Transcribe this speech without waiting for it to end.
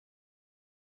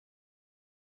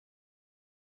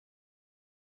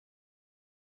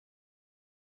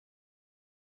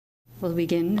We'll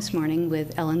begin this morning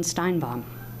with Ellen Steinbaum.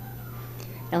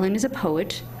 Ellen is a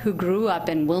poet who grew up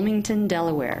in Wilmington,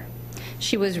 Delaware.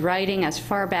 She was writing as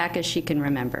far back as she can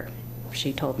remember,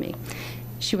 she told me.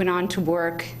 She went on to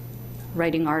work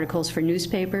writing articles for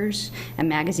newspapers and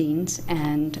magazines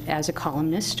and as a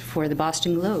columnist for the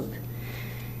Boston Globe.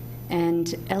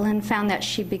 And Ellen found that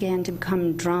she began to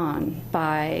become drawn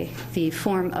by the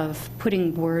form of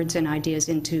putting words and ideas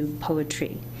into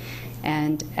poetry.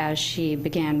 And as she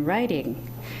began writing,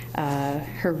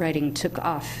 her writing took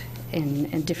off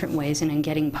in different ways and in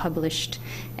getting published.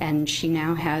 And she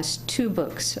now has 2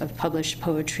 books of published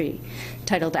poetry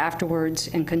titled Afterwards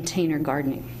and Container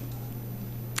Gardening.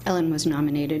 Ellen was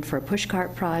nominated for a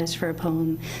Pushcart Prize for a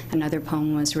poem. Another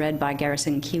poem was read by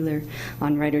Garrison Keillor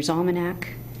on Writer's Almanac.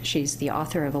 She's the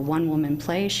author of a one-woman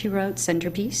play she wrote,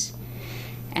 Centerpiece.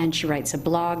 And she writes a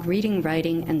blog, Reading,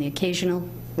 Writing, and the Occasional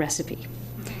Recipe.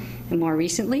 And more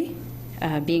recently,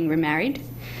 being remarried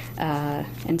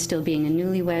and still being a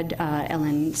newlywed,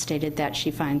 Ellen stated that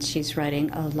she finds she's writing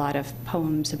a lot of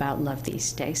poems about love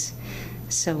these days.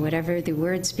 So whatever the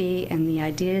words be and the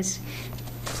ideas,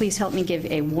 please help me give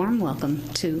a warm welcome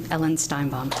to Ellen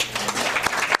Steinbaum.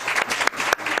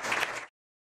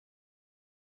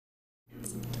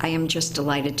 I am just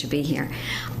delighted to be here.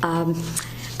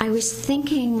 I was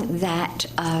thinking that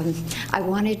I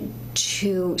wanted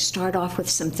to start off with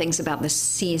some things about the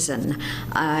season.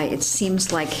 It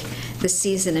seems like the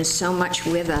season is so much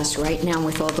with us right now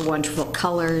with all the wonderful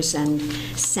colors and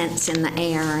scents in the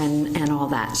air and all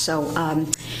that. So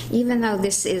even though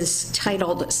this is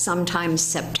titled Sometimes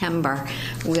September,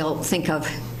 we'll think of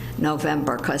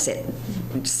November because it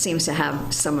seems to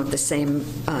have some of the same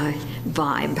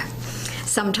vibe.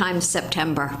 Sometimes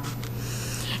September.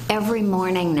 Every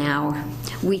morning now,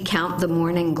 we count the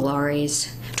morning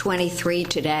glories, 23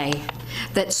 today,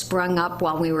 that sprung up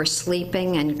while we were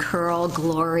sleeping and curl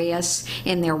glorious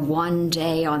in their one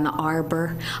day on the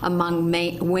arbor among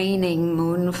waning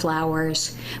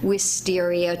moonflowers,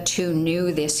 wisteria too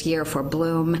new this year for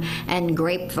bloom, and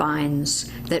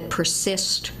grapevines that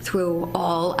persist through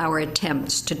all our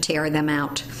attempts to tear them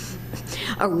out.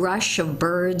 A rush of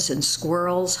birds and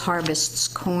squirrels harvests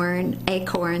corn,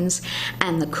 acorns,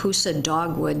 and the Coosa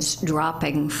dogwoods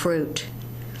dropping fruit.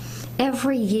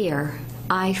 Every year,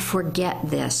 I forget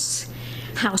this,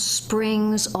 how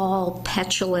spring's all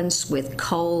petulance with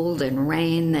cold and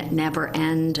rain that never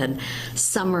end, and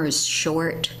summer's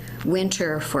short,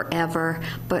 winter forever,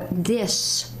 but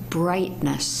this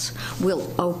brightness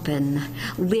will open,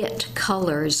 lit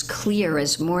colors clear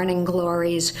as morning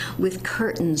glories, with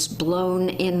curtains blown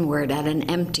inward at an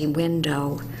empty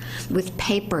window, with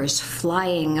papers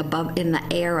flying above in the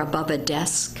air above a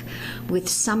desk, with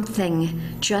something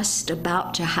just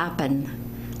about to happen,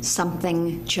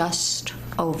 something just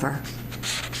over.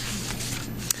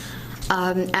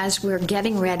 As we're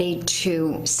getting ready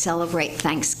to celebrate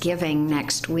Thanksgiving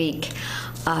next week,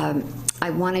 I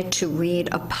wanted to read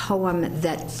a poem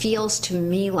that feels to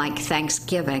me like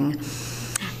Thanksgiving,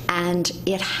 and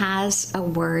it has a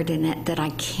word in it that I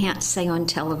can't say on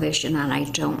television, and I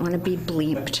don't want to be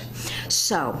bleeped.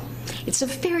 So, it's a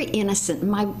very innocent,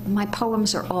 my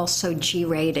poems are all so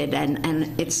G-rated,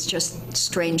 and it's just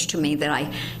strange to me that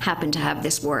I happen to have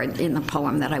this word in the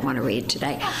poem that I want to read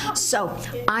today. So,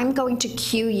 I'm going to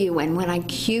cue you, and when I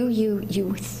cue you,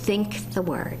 you think the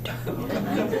word.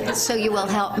 So you will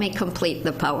help me complete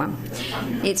the poem.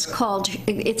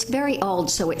 It's very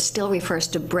old, so it still refers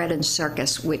to Bread and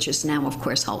Circus, which is now, of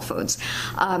course, Whole Foods.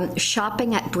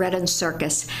 Shopping at Bread and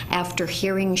Circus after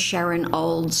hearing Sharon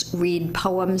Olds read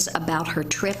poems about her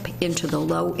trip into the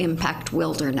low-impact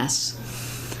wilderness.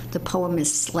 The poem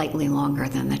is slightly longer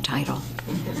than the title.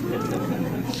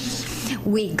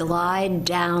 We glide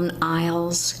down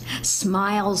aisles,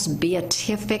 smiles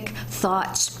beatific,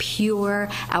 thoughts pure,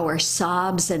 our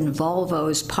Saabs and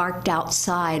Volvos parked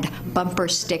outside, bumper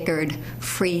stickered,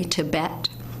 free to bet.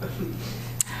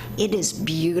 It is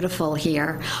beautiful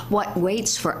here. What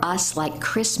waits for us like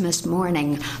Christmas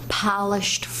morning,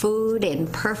 polished food in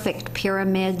perfect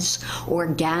pyramids,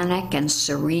 organic and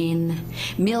serene,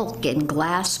 milk in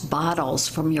glass bottles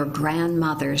from your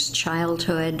grandmother's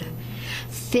childhood,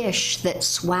 fish that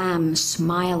swam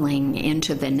smiling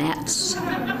into the nets,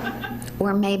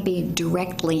 or maybe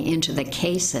directly into the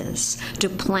cases to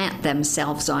plant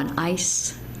themselves on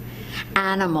ice.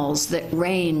 Animals that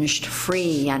ranged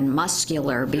free and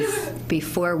muscular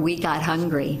before we got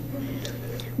hungry.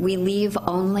 We leave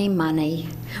only money.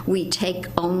 We take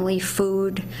only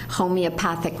food,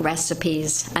 homeopathic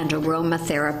recipes, and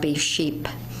aromatherapy sheep.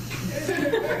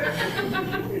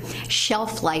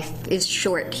 Shelf life is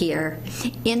short here.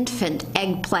 Infant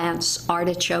eggplants,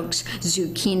 artichokes,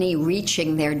 zucchini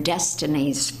reaching their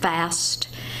destinies fast.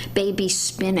 Baby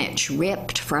spinach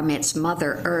ripped from its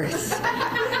mother earth,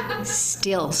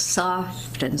 still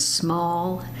soft and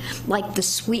small, like the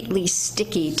sweetly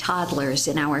sticky toddlers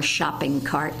in our shopping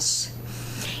carts.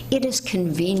 It is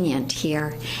convenient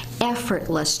here,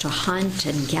 effortless to hunt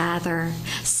and gather,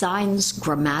 signs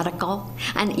grammatical,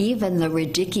 and even the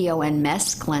radicchio and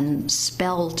mesclun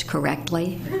spelled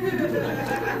correctly.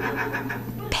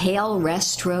 Pale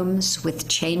restrooms with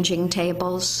changing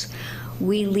tables.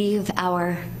 We leave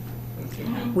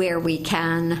where we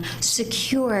can,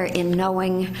 secure in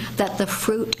knowing that the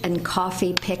fruit and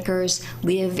coffee pickers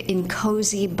live in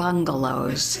cozy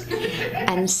bungalows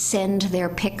and send their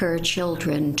picker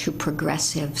children to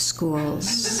progressive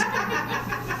schools.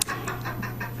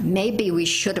 Maybe we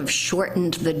should have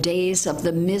shortened the days of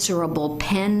the miserable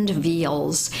penned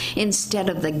veals instead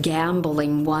of the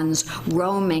gambling ones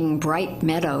roaming bright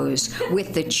meadows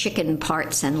with the chicken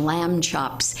parts and lamb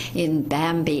chops in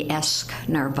Bambi-esque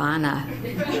nirvana.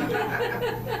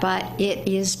 But it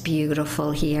is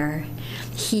beautiful here.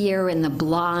 Here in the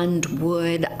blonde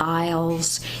wood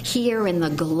aisles, here in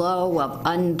the glow of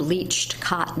unbleached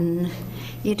cotton.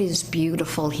 It is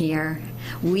beautiful here.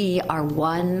 We are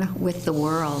one with the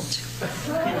world.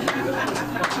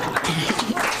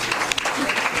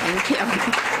 Thank you.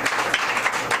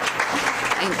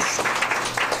 Thanks.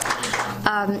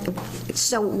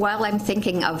 So while I'm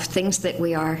thinking of things that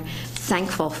we are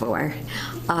thankful for,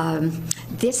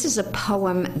 this is a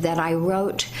poem that I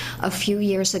wrote a few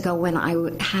years ago when I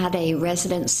had a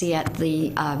residency at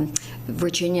the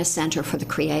Virginia Center for the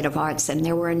Creative Arts, and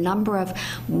there were a number of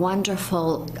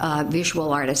wonderful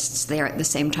visual artists there at the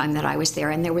same time that I was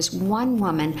there. And there was one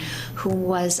woman who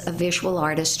was a visual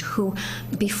artist who,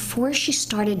 before she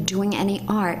started doing any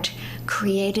art,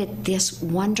 created this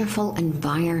wonderful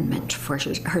environment for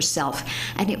herself.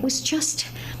 And it was just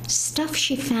stuff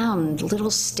she found,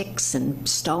 little sticks and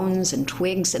stones and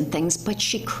twigs and things, but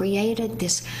she created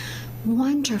this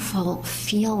wonderful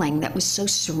feeling that was so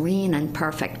serene and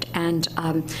perfect. And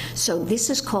so this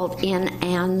is called In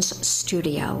Anne's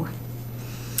Studio.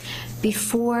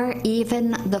 Before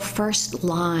even the first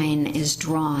line is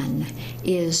drawn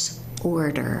is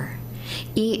order.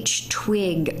 Each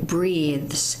twig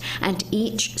breathes, and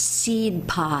each seed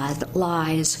pod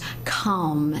lies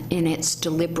calm in its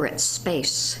deliberate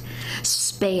space,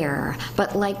 spare,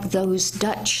 but like those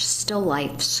Dutch still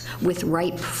lifes with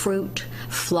ripe fruit,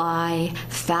 fly,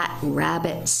 fat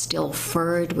rabbit still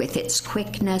furred with its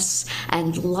quickness,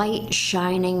 and light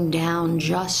shining down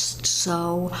just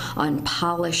so on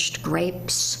polished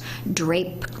grapes,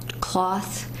 draped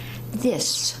cloth.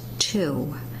 This,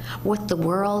 too, what the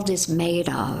world is made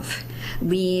of,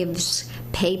 leaves,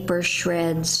 paper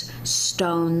shreds,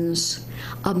 stones,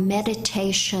 a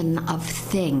meditation of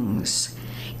things,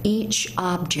 each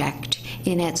object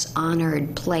in its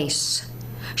honored place,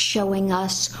 showing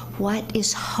us what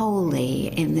is holy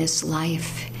in this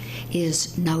life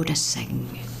is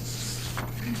noticing.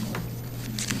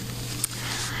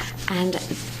 And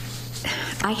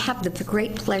I have the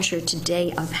great pleasure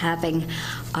today of having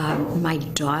my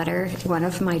daughter, one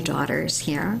of my daughters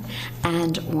here,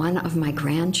 and one of my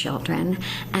grandchildren,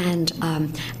 and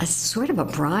a sort of a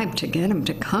bribe to get him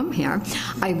to come here.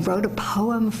 I wrote a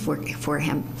poem for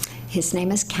him. His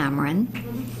name is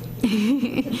Cameron,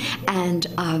 and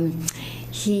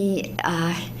he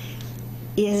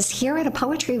is here at a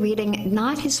poetry reading,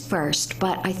 not his first,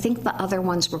 but I think the other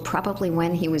ones were probably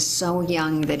when he was so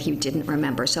young that he didn't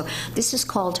remember. So this is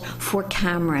called For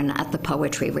Cameron at the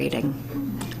poetry reading.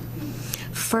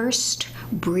 First,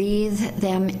 breathe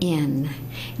them in.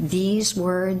 These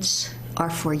words are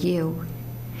for you.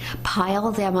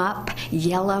 Pile them up,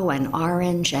 yellow and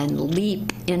orange, and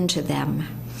leap into them.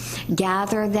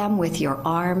 Gather them with your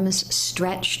arms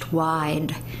stretched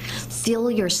wide. Fill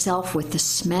yourself with the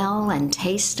smell and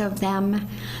taste of them.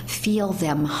 Feel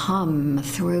them hum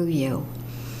through you.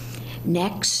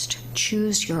 Next,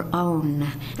 choose your own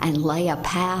and lay a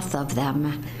path of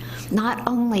them. Not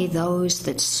only those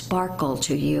that sparkle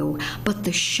to you, but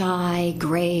the shy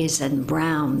grays and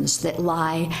browns that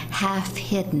lie half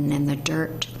hidden in the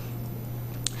dirt.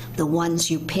 The ones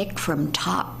you pick from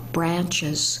top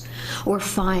branches or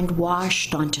find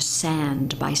washed onto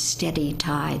sand by steady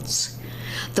tides.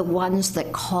 The ones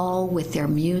that call with their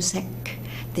music,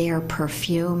 their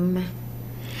perfume.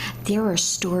 There are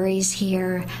stories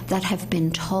here that have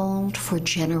been told for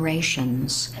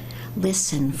generations.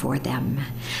 Listen for them.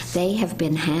 They have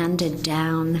been handed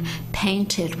down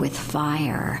painted with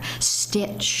fire,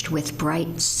 stitched with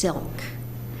bright silk.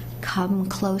 Come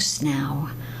close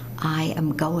now, I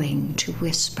am going to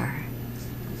whisper.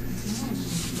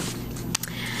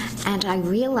 And I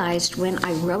realized when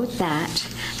I wrote that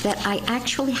I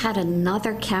actually had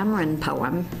another Cameron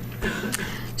poem.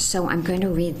 So I'm going to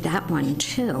read that one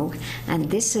too. And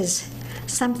this is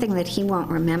something that he won't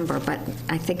remember, but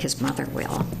I think his mother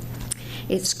will.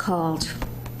 It's called,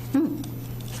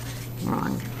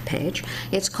 wrong page.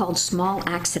 It's called Small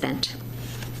Accident.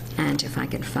 And if I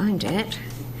can find it,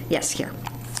 yes, here.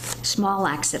 Small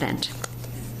Accident.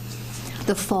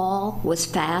 The fall was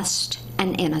fast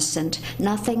and innocent.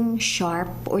 Nothing sharp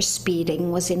or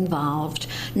speeding was involved.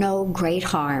 No great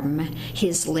harm.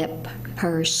 His lip,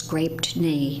 her scraped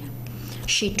knee.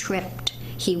 She tripped.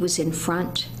 He was in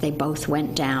front. They both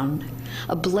went down.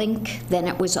 A blink, then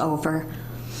it was over.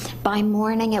 By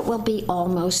morning it will be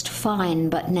almost fine,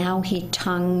 but now he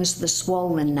tongues the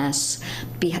swollenness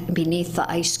beneath the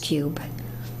ice cube.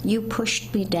 You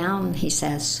pushed me down, he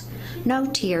says. No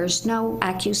tears, no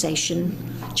accusation,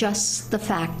 just the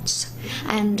facts,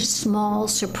 and small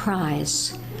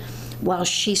surprise, while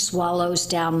she swallows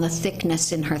down the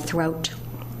thickness in her throat.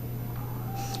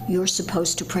 You're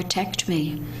supposed to protect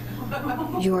me.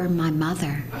 You're my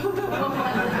mother.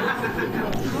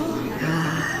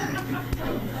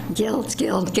 Guilt,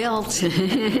 guilt, guilt.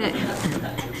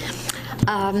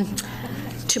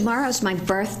 Tomorrow's my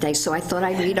birthday, so I thought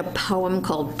I'd read a poem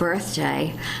called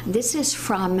Birthday. This is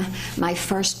from my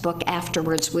first book,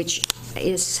 Afterwards, which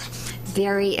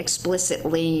very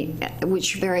explicitly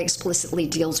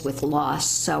deals with loss.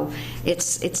 So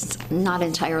it's not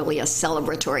entirely a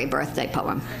celebratory birthday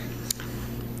poem.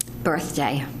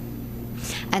 Birthday.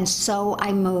 And so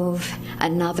I move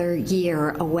another year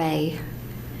away.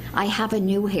 I have a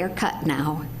new haircut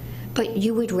now, but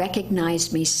you would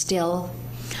recognize me still.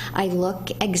 I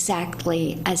look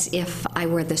exactly as if I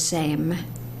were the same.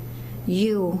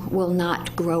 You will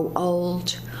not grow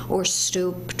old or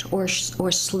stooped or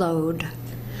slowed.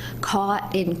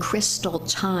 Caught in crystal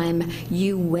time,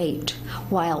 you wait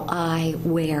while I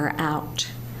wear out,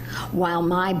 while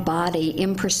my body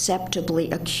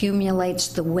imperceptibly accumulates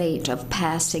the weight of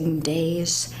passing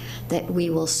days that we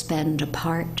will spend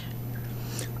apart.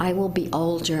 I will be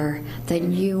older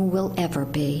than you will ever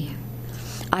be.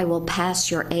 I will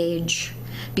pass your age,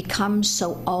 become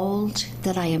so old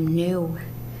that I am new,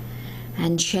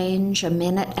 and change a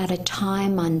minute at a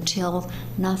time until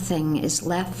nothing is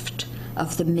left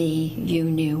of the me you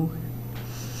knew.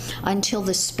 Until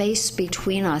the space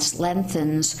between us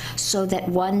lengthens so that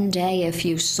one day if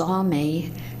you saw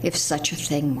me, if such a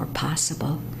thing were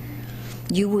possible,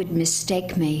 you would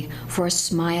mistake me for a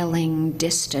smiling,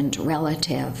 distant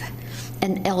relative,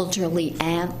 an elderly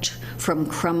aunt from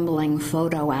crumbling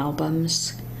photo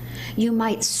albums. You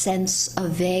might sense a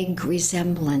vague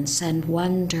resemblance and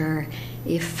wonder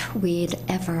if we'd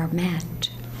ever met.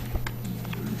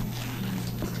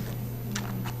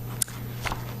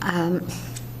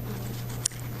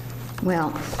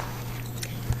 Well,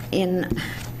 in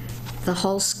the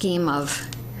whole scheme of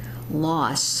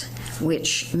loss,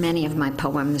 which many of my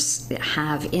poems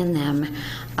have in them,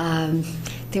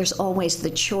 there's always the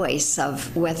choice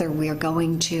of whether we're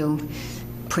going to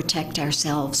protect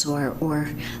ourselves or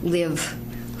live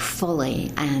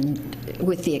fully and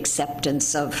with the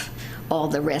acceptance of all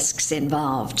the risks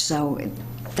involved. So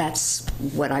that's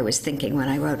what I was thinking when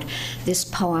I wrote this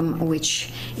poem,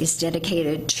 which is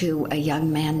dedicated to a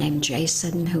young man named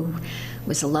Jason, who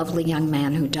was a lovely young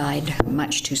man who died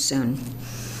much too soon.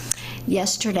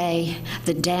 Yesterday,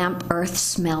 the damp earth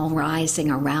smell rising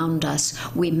around us,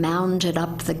 we mounded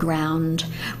up the ground,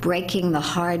 breaking the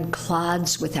hard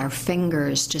clods with our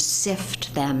fingers to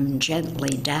sift them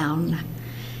gently down.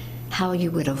 How you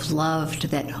would have loved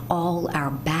that all our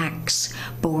backs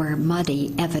bore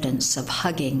muddy evidence of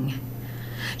hugging.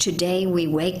 Today we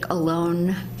wake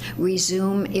alone,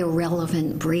 resume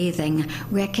irrelevant breathing,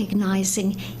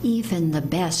 recognizing even the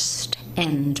best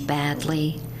end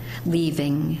badly,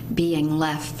 leaving, being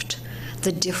left,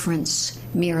 the difference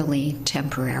merely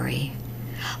temporary.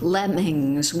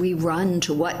 Lemmings, we run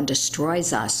to what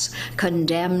destroys us,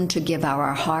 condemned to give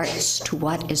our hearts to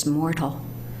what is mortal.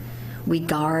 We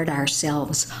guard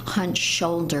ourselves,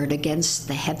 hunch-shouldered against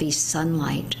the heavy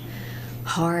sunlight,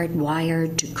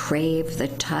 hard-wired to crave the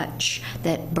touch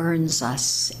that burns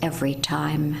us every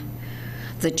time.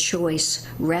 The choice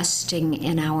resting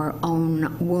in our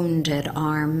own wounded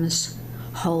arms.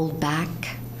 Hold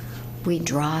back, we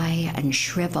dry and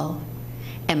shrivel.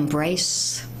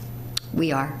 Embrace,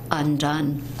 we are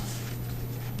undone.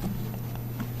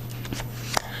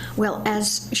 Well,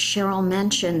 as Cheryl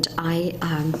mentioned, I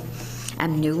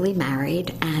am newly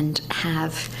married and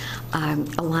have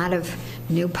a lot of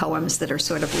new poems that are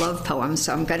sort of love poems,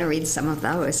 so I'm going to read some of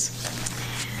those.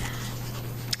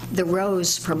 The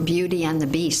Rose from Beauty and the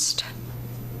Beast.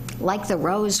 Like the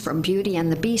rose from Beauty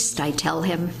and the Beast, I tell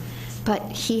him,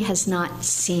 but he has not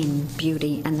seen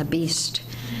Beauty and the Beast,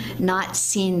 not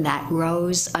seen that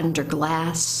rose under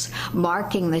glass,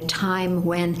 marking the time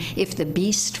when, if the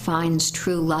beast finds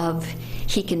true love,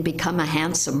 he can become a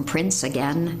handsome prince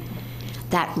again.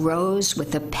 That rose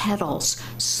with the petals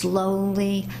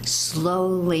slowly,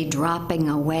 slowly dropping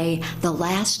away, the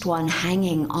last one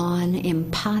hanging on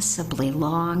impossibly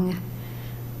long.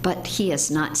 But he has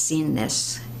not seen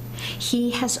this.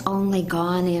 He has only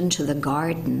gone into the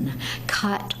garden,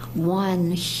 cut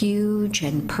one huge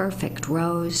and perfect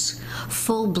rose,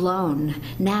 full-blown,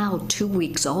 now 2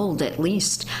 weeks old at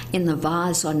least, in the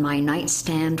vase on my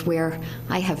nightstand where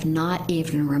I have not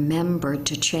even remembered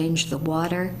to change the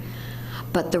water.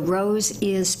 But the rose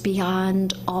is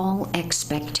beyond all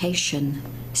expectation,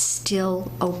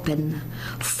 still open,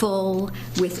 full,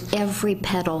 with every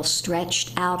petal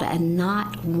stretched out and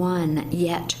not one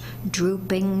yet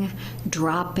drooping,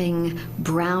 dropping,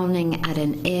 browning at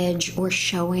an edge, or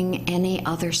showing any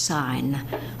other sign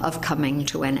of coming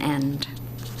to an end.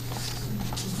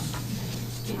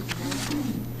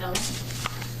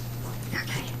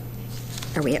 Okay.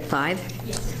 Are we at 5?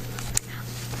 Yes.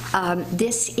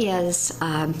 This is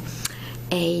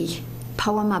a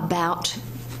poem about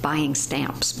buying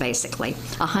stamps, basically,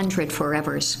 100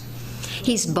 forevers.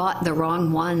 He's bought the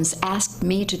wrong ones, asked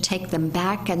me to take them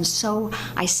back, and so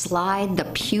I slide the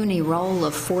puny roll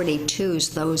of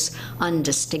 42s, those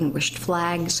undistinguished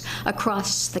flags,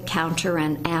 across the counter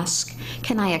and ask,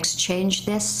 can I exchange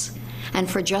this? And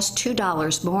for just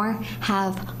 $2 more,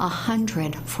 have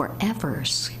 100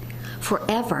 forevers.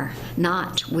 Forever,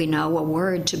 not, we know, a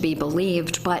word to be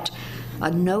believed, but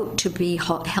a note to be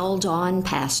held on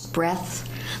past breath,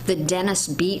 the Dennis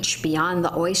beach beyond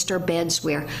the oyster beds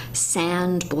where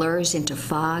sand blurs into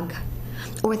fog,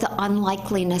 or the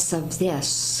unlikeliness of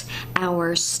this,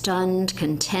 our stunned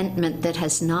contentment that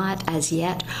has not as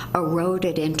yet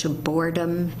eroded into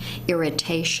boredom,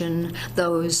 irritation,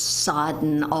 those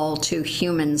sodden, all too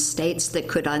human states that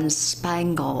could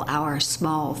unspangle our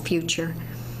small future.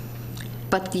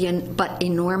 But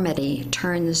enormity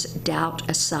turns doubt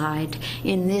aside.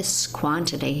 In this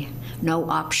quantity, no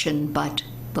option but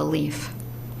belief.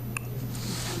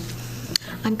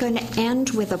 I'm going to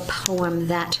end with a poem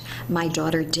that my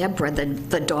daughter Deborah,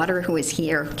 the daughter who is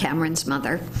here, Cameron's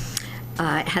mother,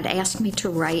 had asked me to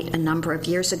write a number of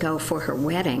years ago for her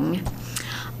wedding.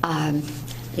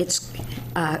 It's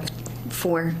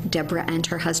for Deborah and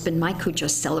her husband Mike, who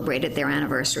just celebrated their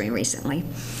anniversary recently.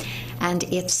 And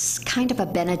it's kind of a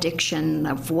benediction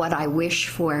of what I wish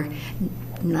for,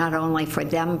 not only for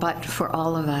them, but for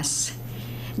all of us.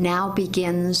 Now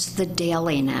begins the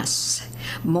dailiness.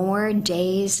 More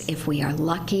days, if we are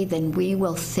lucky, than we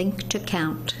will think to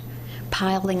count,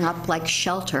 piling up like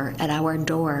shelter at our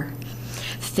door.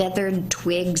 Feathered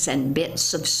twigs and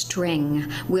bits of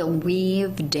string will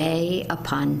weave day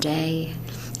upon day,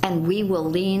 and we will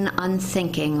lean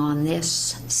unthinking on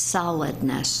this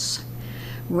solidness.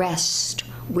 Rest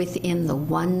within the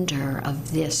wonder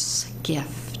of this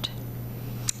gift.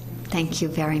 Thank you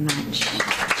very much.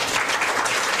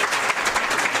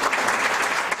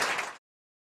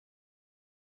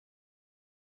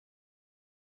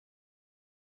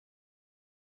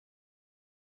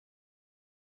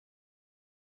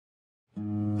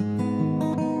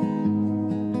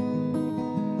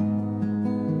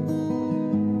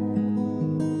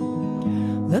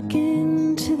 Look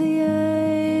into the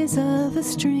eyes of a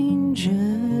stranger.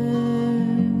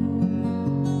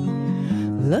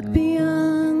 Look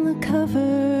beyond the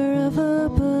cover of a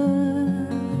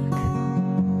book.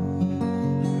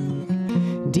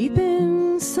 Deep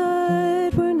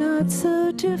inside, we're not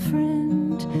so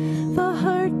different. The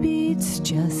heart beats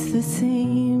just the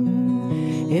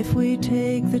same if we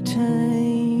take the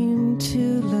time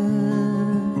to look.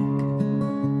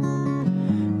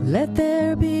 Let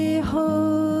there be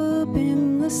hope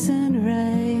in the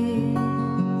sunrise.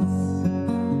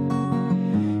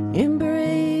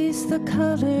 Embrace the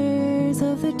colors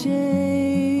of the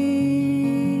day.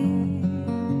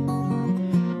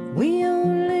 We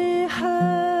only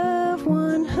have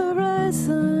one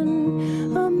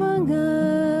horizon among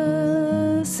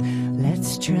us.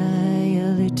 Let's try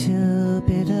a little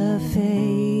bit of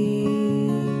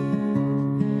faith.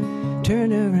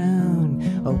 Turn around,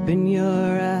 open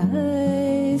your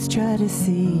eyes, try to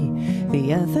see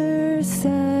the other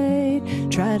side,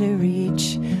 try to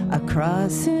reach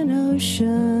across an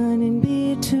ocean in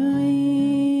between.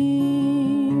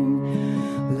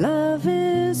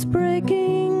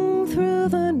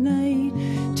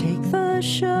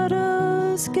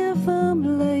 shadows, give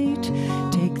them light.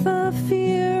 Take the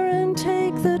fear and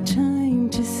take the time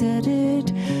to set it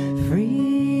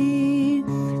free.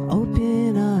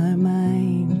 Open our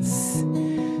minds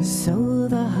so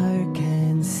the heart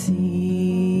can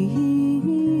see.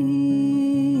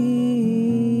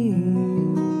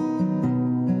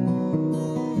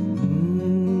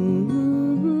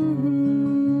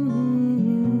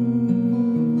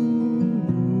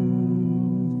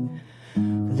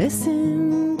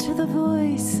 Listen to the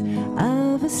voice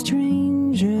of a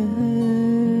stranger.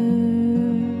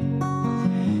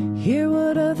 Hear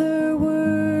what other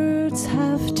words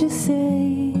have to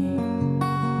say.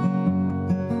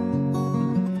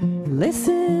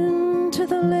 Listen to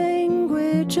the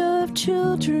language of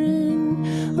children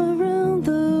around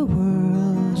the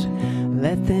world.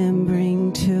 Let them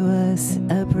bring to us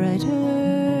a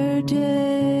brighter day.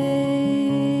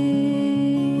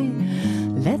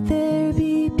 Let there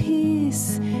be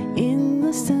peace in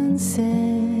the sunset.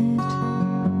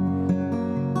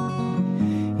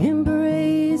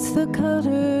 Embrace the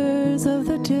colors of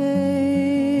the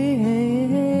day.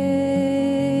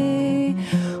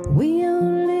 We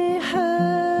only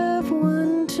have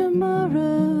one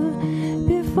tomorrow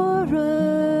before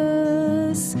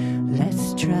us.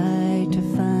 Let's try to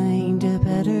find a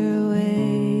better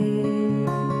way.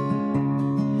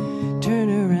 Turn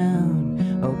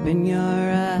around, open your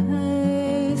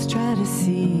eyes, try to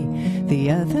see the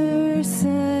other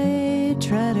side.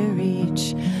 Try to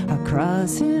reach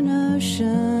across an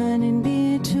ocean in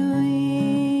between.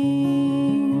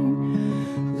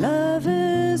 Love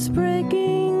is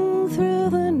breaking through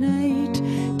the night.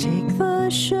 Take the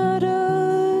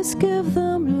shadows, give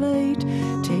them light.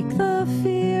 Take the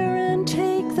fear and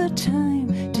take the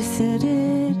time to set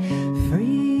it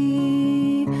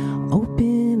free.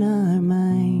 Open our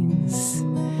minds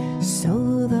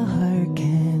so the heart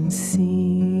can see.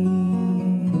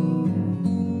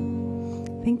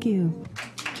 Thank you.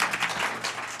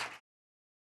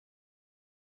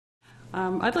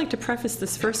 I'd like to preface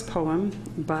this first poem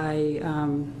by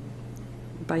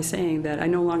saying that I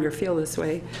no longer feel this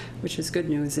way, which is good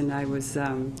news. And I was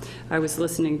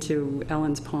listening to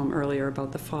Ellen's poem earlier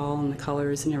about the fall and the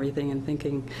colors and everything, and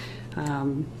thinking,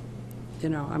 you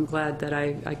know, I'm glad that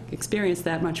I experienced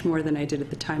that much more than I did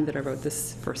at the time that I wrote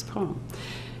this first poem.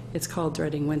 It's called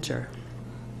Dreading Winter.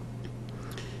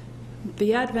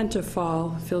 The advent of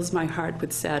fall fills my heart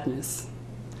with sadness.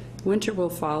 Winter will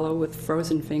follow with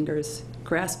frozen fingers,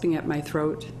 grasping at my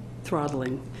throat,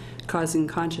 throttling, causing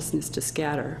consciousness to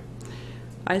scatter.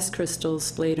 Ice crystals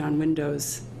splayed on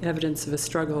windows, evidence of a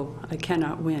struggle I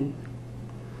cannot win.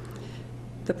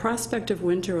 The prospect of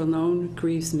winter alone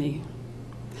grieves me.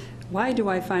 Why do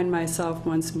I find myself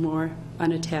once more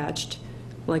unattached,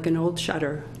 like an old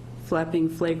shutter, flapping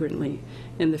flagrantly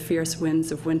in the fierce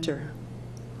winds of winter?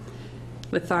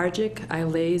 Lethargic, I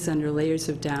laze under layers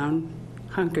of down,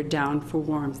 hunkered down for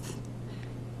warmth,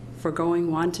 forgoing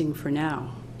wanting for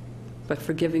now, but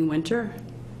forgiving winter,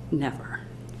 never.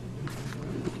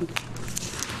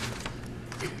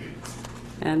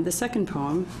 And the second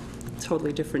poem,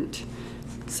 totally different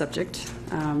subject.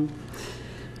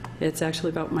 It's actually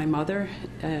about my mother,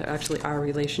 actually our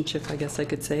relationship, I guess I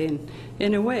could say. And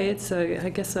in a way, it's, I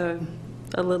guess, a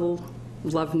little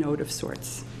love note of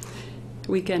sorts.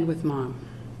 Weekend with Mom.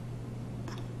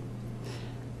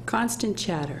 Constant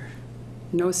chatter,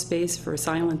 no space for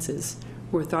silences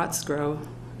where thoughts grow,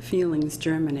 feelings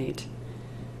germinate.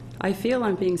 I feel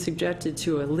I'm being subjected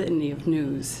to a litany of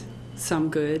news, some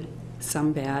good,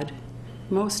 some bad,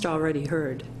 most already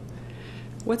heard.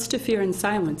 What's to fear in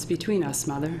silence between us,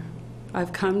 Mother?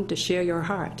 I've come to share your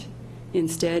heart.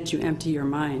 Instead, you empty your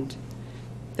mind.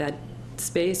 That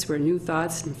space where new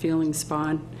thoughts and feelings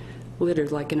spawn,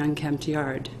 littered like an unkempt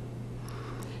yard.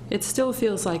 It still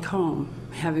feels like home,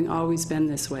 having always been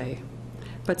this way.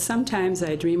 But sometimes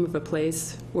I dream of a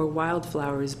place where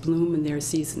wildflowers bloom in their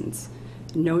seasons,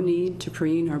 no need to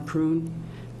preen or prune,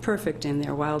 perfect in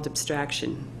their wild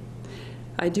abstraction.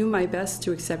 I do my best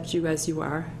to accept you as you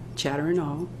are, chatter and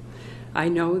all. I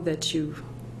know that you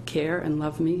care and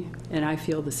love me, and I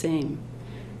feel the same.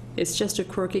 It's just a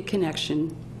quirky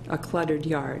connection, a cluttered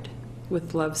yard,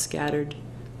 with love scattered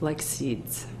like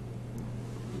seeds.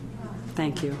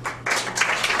 Thank you.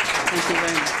 Thank you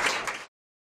very much.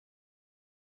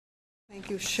 Thank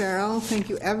you, Cheryl. Thank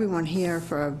you, everyone here,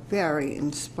 for a very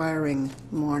inspiring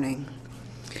morning.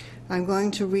 I'm going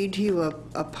to read to you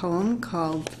a poem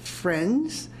called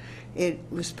Friends. It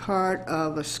was part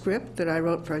of a script that I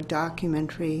wrote for a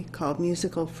documentary called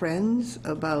Musical Friends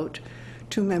about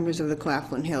two members of the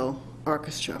Claflin Hill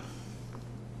Orchestra.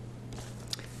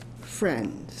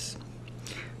 Friends.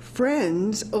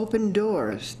 Friends open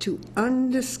doors to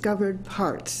undiscovered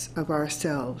parts of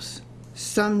ourselves.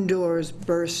 Some doors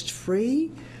burst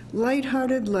free,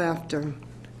 light-hearted laughter.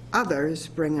 Others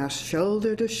bring us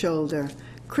shoulder to shoulder,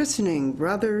 christening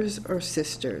brothers or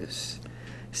sisters.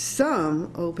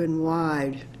 Some open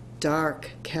wide, dark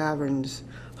caverns,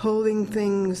 holding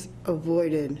things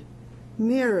avoided,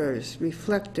 mirrors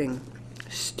reflecting,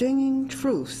 stinging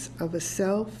truths of a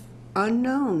self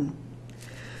unknown,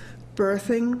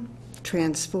 birthing,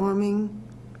 transforming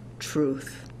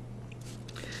truth.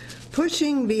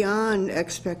 Pushing beyond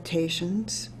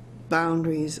expectations,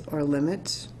 boundaries, or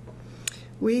limits,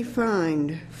 we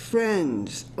find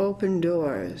friends open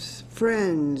doors,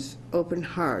 friends open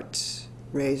hearts,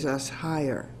 raise us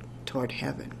higher toward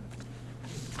heaven.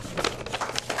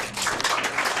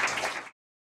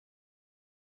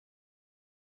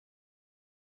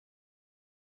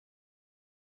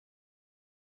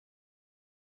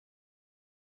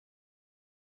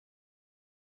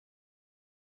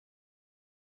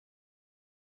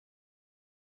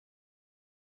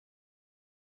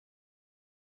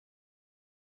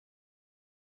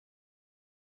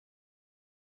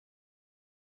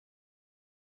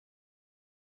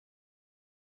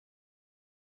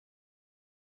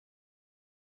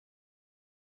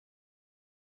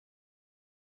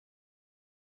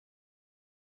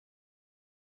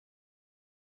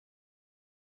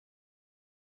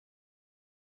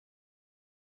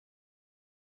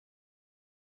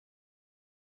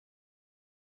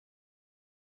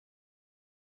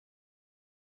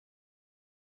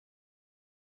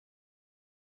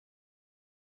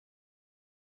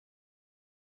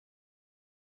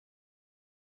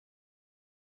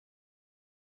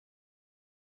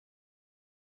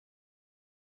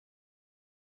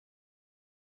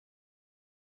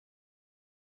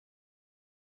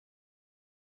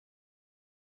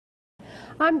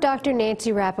 I'm Dr.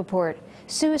 Nancy Rappaport.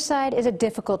 Suicide is a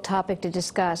difficult topic to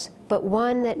discuss, but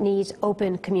one that needs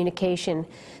open communication.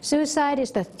 Suicide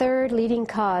is the third leading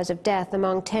cause of death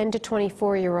among 10 to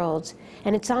 24-year-olds,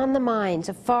 and it's on the minds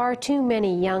of far too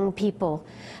many young people.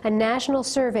 A national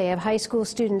survey of high school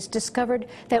students discovered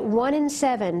that 1 in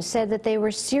 7 said that they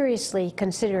were seriously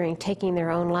considering taking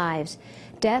their own lives.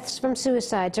 Deaths from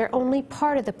suicides are only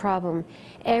part of the problem.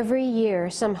 Every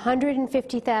year, some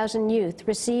 150,000 youth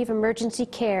receive emergency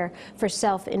care for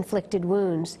self-inflicted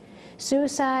wounds.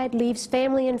 Suicide leaves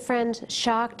family and friends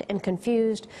shocked and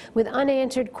confused with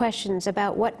unanswered questions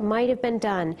about what might have been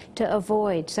done to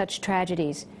avoid such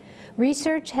tragedies.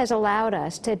 Research has allowed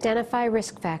us to identify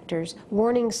risk factors,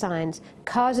 warning signs,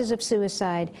 causes of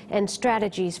suicide, and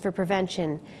strategies for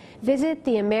prevention. Visit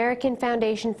the American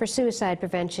Foundation for Suicide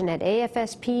Prevention at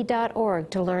afsp.org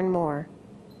to learn more.